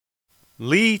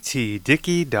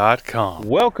LeeTDickey.com.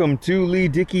 Welcome to Lee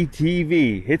Dickey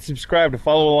TV. Hit subscribe to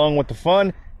follow along with the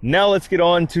fun. Now let's get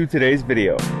on to today's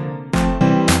video.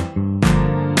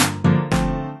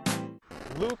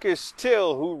 Lucas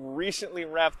Till, who recently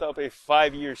wrapped up a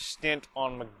 5-year stint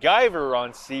on MacGyver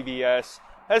on CBS,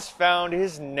 has found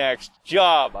his next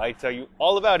job. I tell you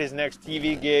all about his next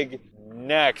TV gig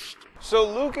next. So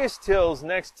Lucas Till's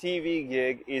next TV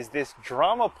gig is this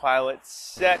drama pilot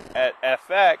set at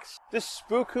FX, The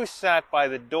Spook Who Sat by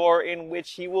the Door, in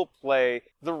which he will play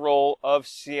the role of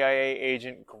CIA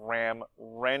agent Graham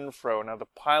Renfro. Now the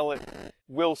pilot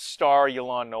will star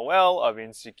Yolande Noel of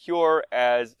Insecure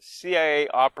as CIA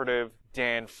operative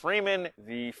Dan Freeman,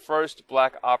 the first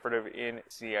black operative in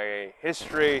CIA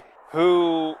history,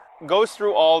 who goes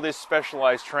through all this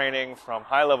specialized training from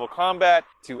high-level combat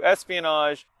to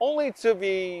espionage, only to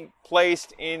be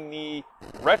placed in the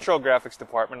retrographics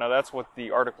department. Now that's what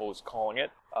the article is calling it,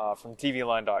 from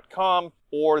tvline.com,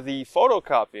 or the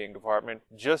photocopying department,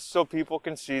 just so people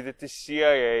can see that the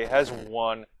CIA has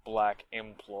one black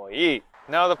employee.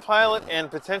 Now the pilot and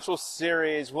potential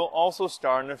series will also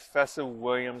star Nafessa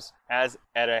Williams as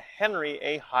Etta Henry,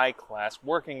 a high-class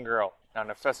working girl. Now,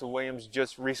 Nafessa Williams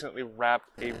just recently wrapped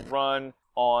a run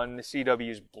on the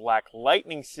CW's Black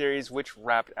Lightning series, which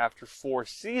wrapped after 4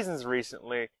 seasons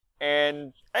recently.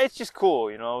 And it's just cool,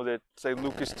 you know, that, say,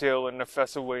 Lucas Till and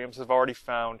Nafessa Williams have already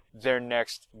found their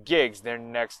next gigs, their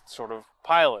next sort of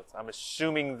pilots. I'm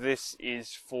assuming this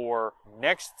is for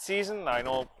next season. I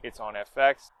know it's on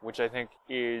FX, which I think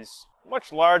is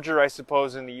much larger, I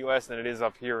suppose, in the US than it is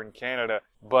up here in Canada.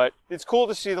 But it's cool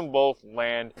to see them both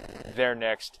land their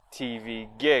next TV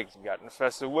gigs. You got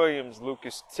Nafessa Williams,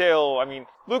 Lucas Till. I mean,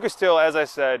 Lucas Till, as I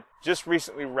said, just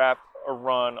recently wrapped a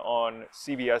run on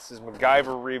CBS's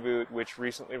MacGyver reboot, which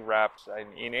recently wrapped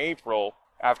in April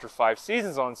after 5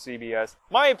 seasons on CBS.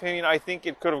 My opinion, I think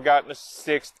it could have gotten a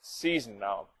 6th season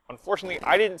now. Unfortunately,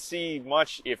 I didn't see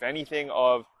much, if anything,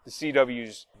 of the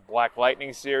CW's Black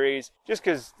Lightning series, just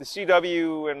because the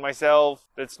CW and myself,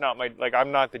 that's not my,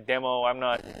 I'm not the demo, I'm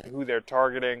not who they're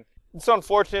targeting. It's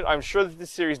unfortunate. I'm sure that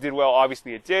this series did well.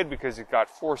 Obviously it did, because it got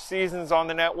 4 seasons on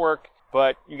the network,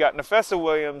 but you got Nafessa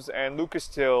Williams and Lucas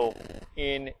Till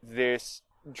in this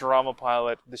drama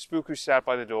pilot, The Spook Who Sat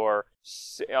by the Door,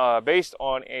 based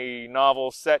on a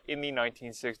novel set in the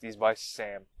 1960s by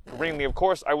Sam Greenlee. Of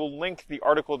course, I will link the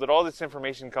article that all this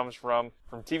information comes from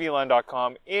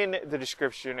tvline.com in the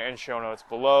description and show notes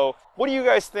below. What do you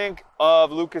guys think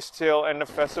of Lucas Till and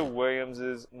Nafessa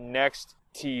Williams' next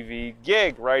TV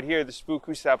gig right here, The Spook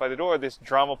Who Sat by the Door, this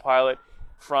drama pilot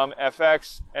from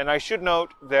FX? And I should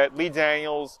note that Lee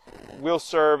Daniels will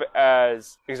serve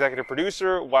as executive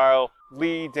producer, while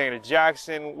Lee Dana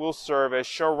Jackson will serve as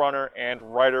showrunner and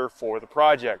writer for the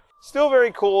project. Still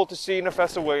very cool to see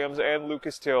Nafessa Williams and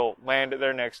Lucas Till land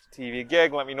their next TV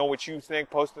gig. Let me know what you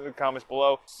think. Post it in the comments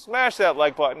below. Smash that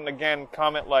like button. Again,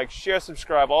 comment, like, share,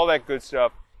 subscribe, all that good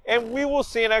stuff. And we will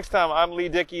see you next time. I'm Lee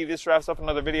Dickey. This wraps up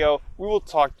another video. We will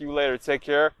talk to you later. Take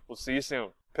care. We'll see you soon.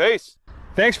 Peace.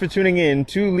 Thanks for tuning in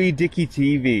to Lee Dickey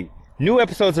TV. New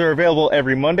episodes are available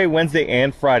every Monday, Wednesday,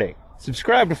 and Friday.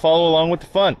 Subscribe to follow along with the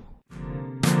fun.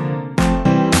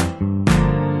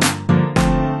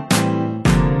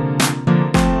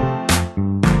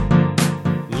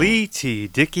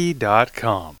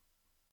 LeeTDickey.com.